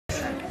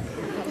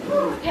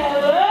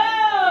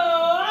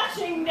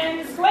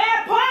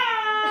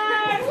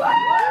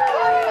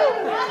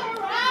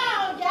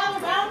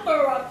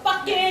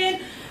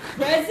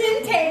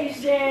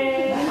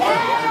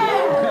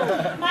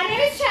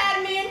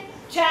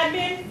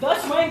the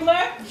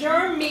Swingler,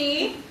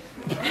 Jeremy,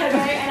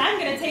 okay, and I'm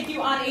going to take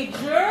you on a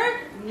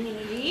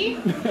journey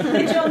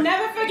that you'll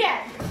never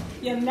forget.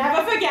 You'll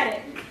never forget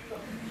it.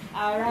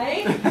 All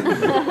right?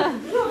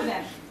 You over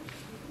there.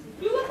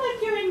 You look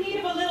like you're in need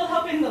of a little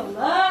help in the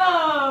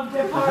love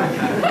department.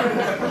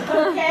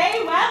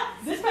 Okay, well,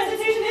 this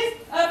presentation is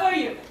for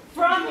you,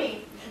 from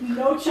me.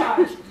 No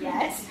charge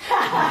yet.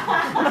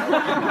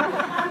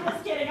 I'm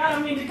just kidding, I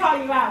don't mean to call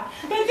you out.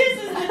 But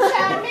this is the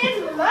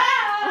Chapman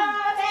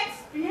Love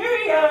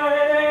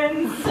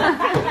Experience.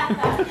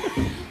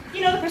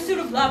 You know, the pursuit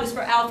of love is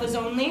for alphas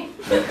only.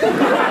 No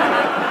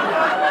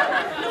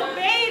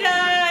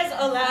betas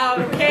allowed,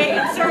 okay?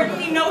 And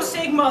certainly no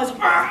sigmas.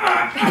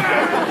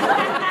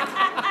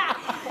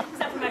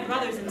 Except for my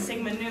brothers in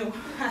Sigma Nu.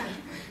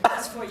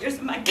 Last 4 years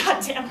of my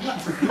goddamn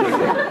life.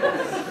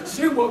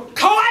 Sigma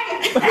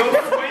Chi! Yo,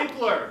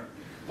 Twinkler,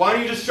 why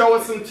don't you just show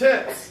us some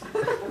tips?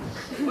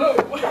 Whoa, a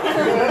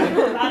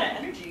lot of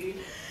energy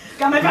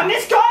coming from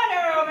this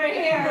corner over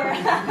here.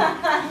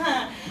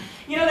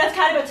 You know, that's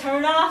kind of a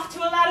turn-off to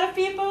a lot of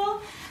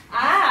people.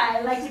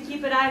 I like to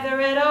keep it either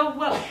at a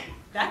whoa,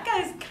 that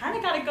guy's kind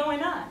of got it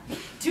going on,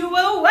 to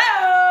a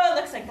whoa,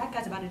 looks like that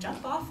guy's about to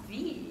jump off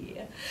the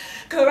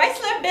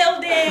Chrysler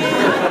building.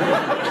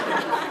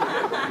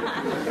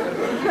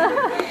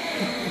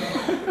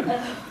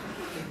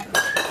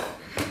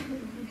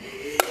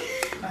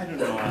 I don't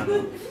know,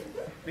 Arnold.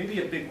 Maybe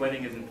a big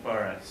wedding isn't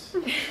for us.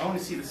 I want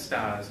to see the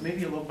stars,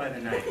 maybe alone by the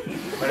night.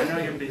 But I know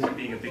you're busy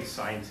being a big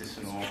scientist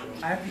and all.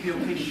 I have to be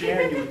okay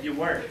sharing you with your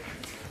work.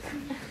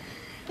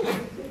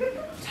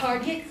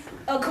 Target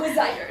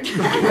acquired.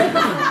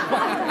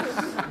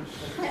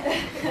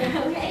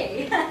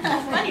 Okay.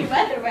 Funny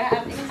weather we're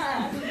having,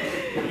 huh?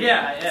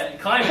 Yeah,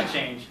 climate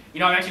change. You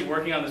know, I'm actually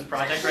working on this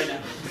project right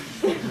now.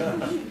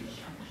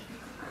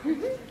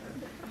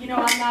 You know,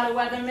 I'm not a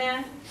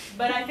weatherman,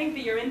 but I think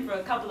that you're in for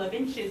a couple of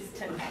inches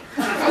tonight.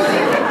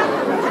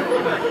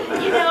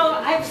 You know,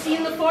 I've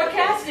seen the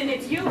forecast, and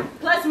it's you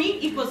plus me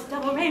equals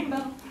double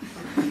rainbow.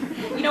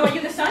 You know, are you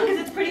the sun? Because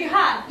it's pretty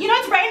hot. You know,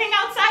 it's raining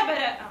outside, but,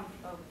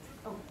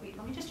 wait,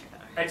 let me just check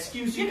that.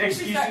 Excuse you.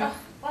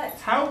 What?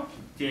 How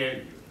dare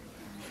you?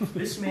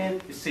 This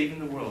man is saving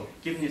the world,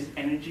 giving his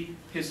energy,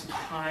 his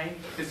time,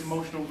 his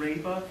emotional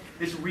labor,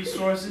 his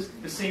resources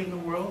to saving the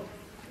world.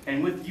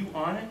 And with you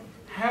on it,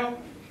 how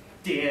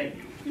dare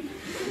you?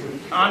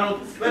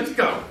 Arnold, let's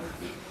go.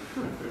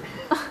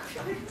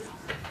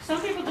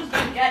 Some people just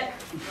don't get it.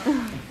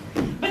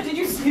 But did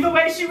you see the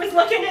way she was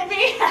looking at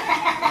me?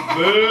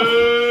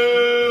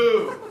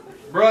 Boo!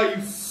 Bruh,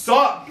 you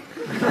suck!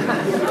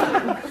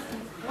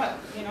 What?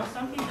 You know,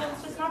 some people,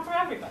 it's just not for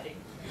everybody.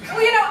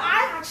 Well, you know,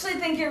 I actually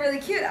think you're really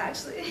cute,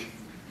 actually.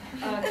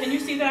 Can you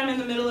see that I'm in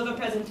the middle of a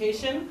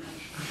presentation?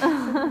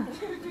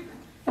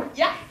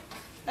 Yeah.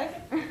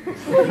 Okay.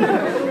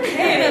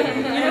 Hey,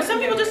 you know, some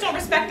people just don't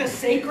respect the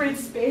sacred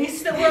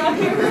space that we're up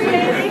here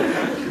creating.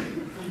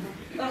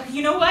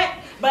 You know what?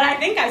 But I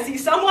think I see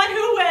someone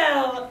who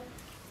will.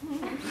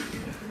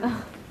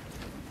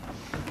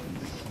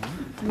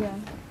 Yeah.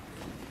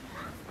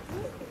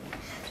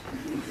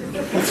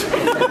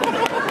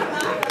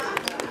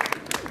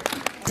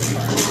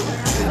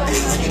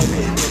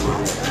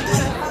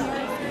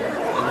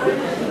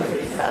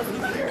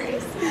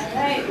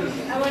 Alright,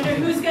 I wonder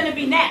who's going to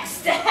be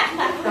next. I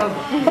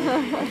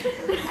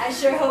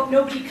sure hope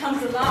nobody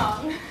comes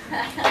along.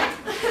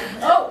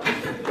 Oh!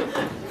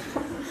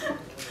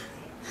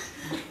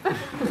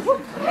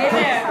 Hey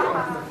there.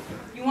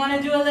 You want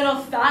to do a little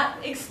thought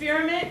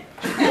experiment?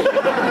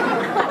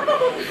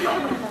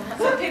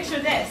 So picture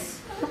this.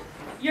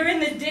 You're in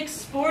the Dick's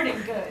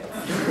Sporting Goods.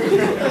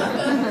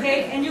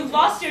 Okay, and you've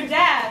lost your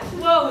dad.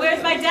 Whoa,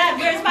 where's my dad?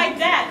 Where's my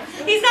dad?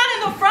 He's not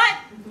in the front.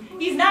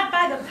 He's not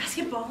by the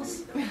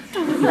basketballs.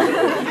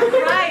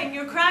 You're crying,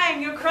 you're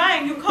crying, you're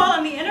crying. You call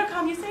on the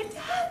intercom, you say,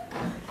 Dad,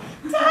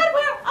 Dad,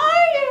 where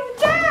are you?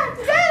 Dad,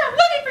 Dad, I'm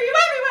looking for you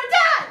everywhere,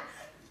 Dad!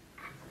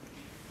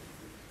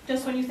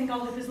 Just when you think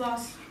all hope is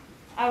lost,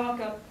 I walk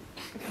up,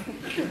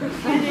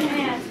 hand in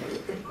hand,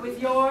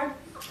 with your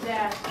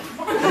dad.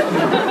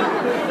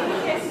 And he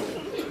kisses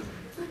me.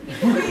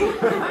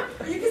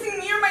 Are you kissing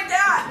me or my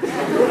dad?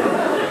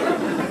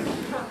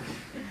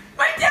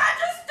 My dad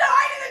just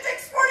died in the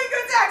Dick's Sporting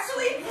Goods,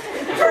 actually.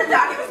 Turns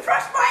out he was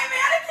crushed by a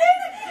mannequin.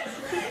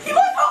 He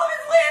lost all of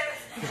his limbs.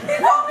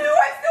 It's all new.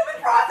 I've still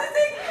been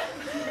processing.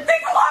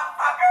 Thanks a lot,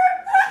 fucker.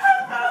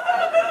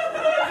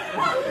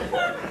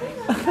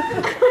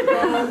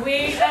 Oh,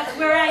 wait, that's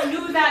where I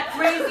knew that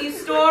crazy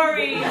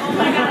story. Oh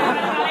my God, I'm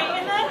gonna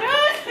write in the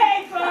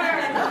newspaper.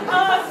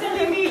 Oh,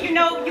 silly me, you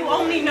know, you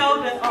only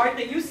know the art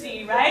that you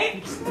see,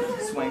 right?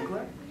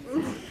 Swankler,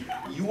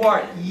 you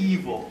are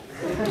evil.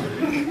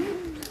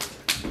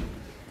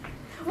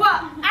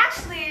 Well,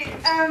 actually,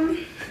 I was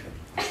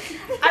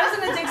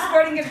in the Dick's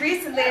Sporting Goods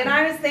recently, and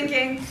I was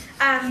thinking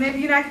maybe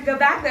you and I could go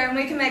back there and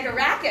we can make a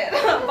racket,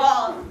 a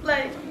ball,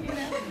 like, you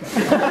know,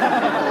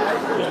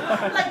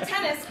 like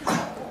tennis,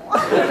 or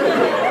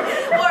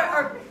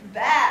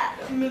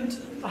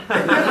badminton.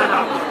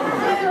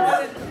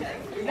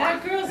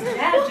 That girl's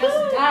dad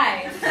just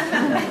died.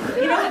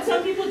 You know that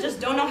some people just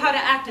don't know how to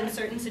act in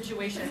certain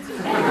situations.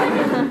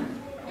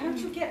 Why don't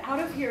you get out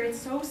of here? It's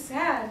so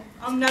sad.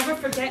 I'll never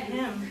forget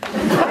him.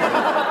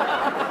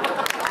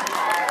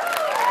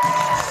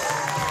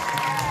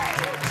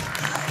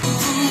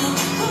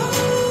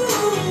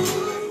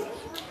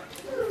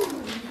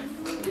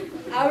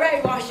 All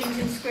right,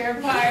 Washington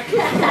Square Park.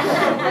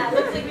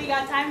 Looks like we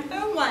got time for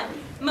one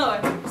more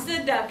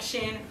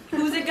seduction.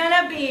 Who's it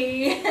gonna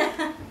be?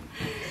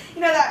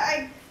 You know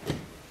that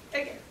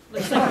okay.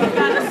 Looks like we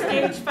got a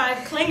stage 5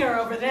 clinger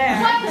over there.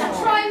 Why don't you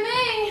try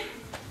me?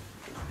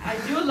 I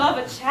do love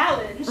a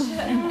challenge.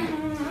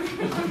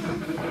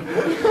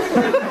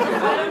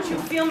 Why don't you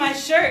feel my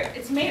shirt?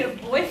 It's made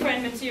of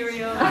boyfriend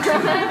material. No,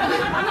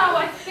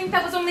 I think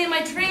that was only in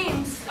my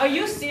dreams. Are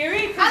you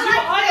serious? I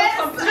like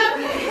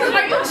completely.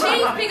 Are you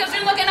cheap because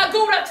you're looking a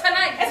Gouda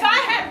tonight? If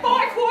I had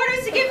 4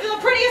 quarters to give to the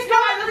prettiest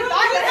girl I really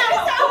thought you'd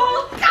have a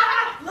full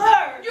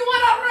cobbler. You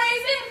want a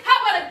raisin? How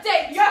about a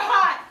date? You're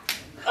hot.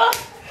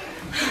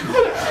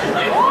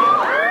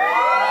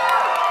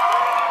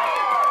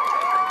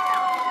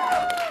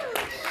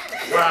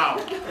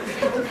 Wow.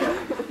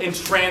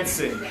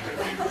 Entrancing.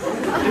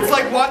 It's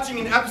like watching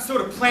an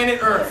episode of Planet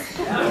Earth.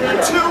 2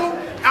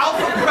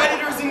 alpha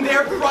predators in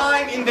their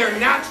prime, in their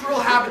natural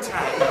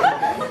habitat.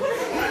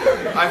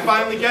 I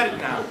finally get it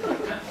now.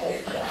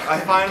 I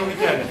finally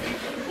get it.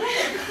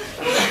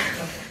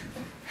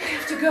 I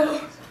have to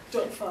go.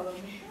 Don't follow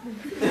me.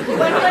 When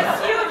will I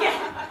see you again?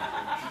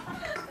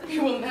 We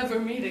will never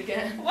meet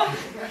again. What?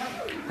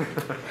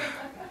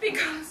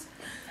 Because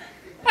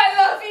I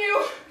love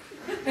you.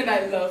 And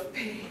I love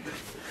pain.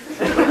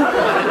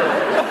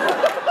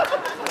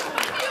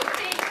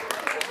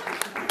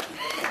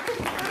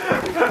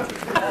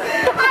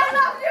 I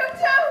love you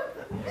too!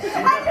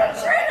 And you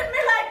treated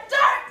me like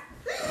dirt!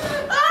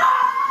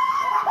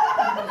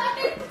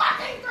 You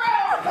fucking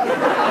Grob!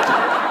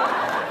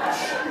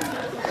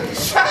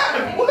 Chad,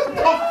 what the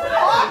fuck,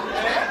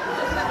 man?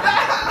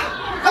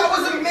 That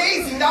was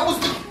amazing. That was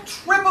the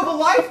trip of a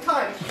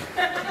lifetime.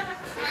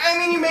 I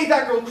mean, you made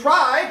that girl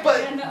cry, but...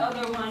 And the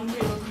other one,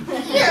 too.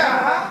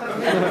 Yeah!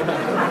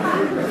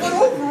 But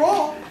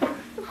overall,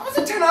 that was a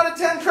 10 out of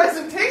 10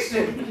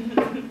 presentation.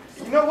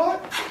 You know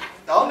what?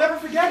 I'll never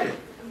forget it.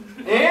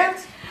 And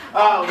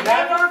I'll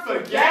never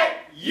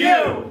forget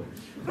you!